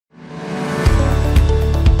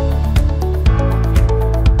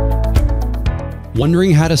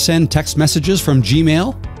Wondering how to send text messages from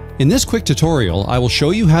Gmail? In this quick tutorial, I will show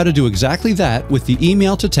you how to do exactly that with the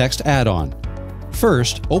Email to Text add-on.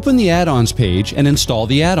 First, open the add-ons page and install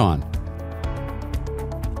the add-on.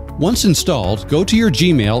 Once installed, go to your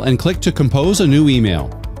Gmail and click to compose a new email.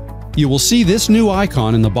 You will see this new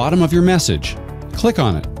icon in the bottom of your message. Click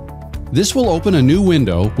on it. This will open a new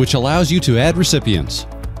window which allows you to add recipients.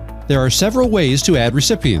 There are several ways to add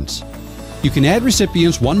recipients. You can add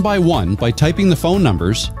recipients one by typing the phone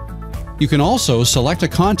numbers. You can also select a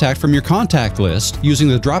contact from your contact list using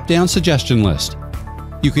the drop-down suggestion list.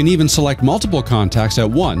 You can even select multiple contacts at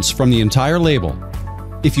once from the entire label.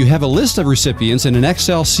 If you have a list of recipients in an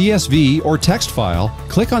Excel CSV or text file,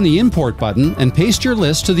 click on the Import button and paste your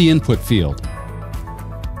list to the input field.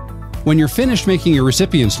 When you're finished making your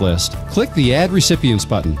recipients list, click the Add Recipients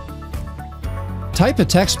button. Type a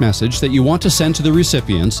text message that you want to send to the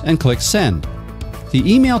recipients and click Send. The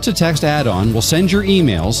Email to Text add-on will send your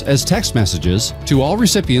emails as text messages to all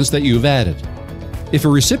recipients that you've added. If a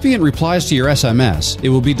recipient replies to your SMS, it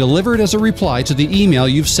will be delivered as a reply to the email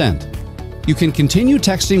you've sent. You can continue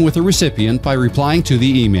texting with a recipient by replying to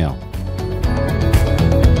the email.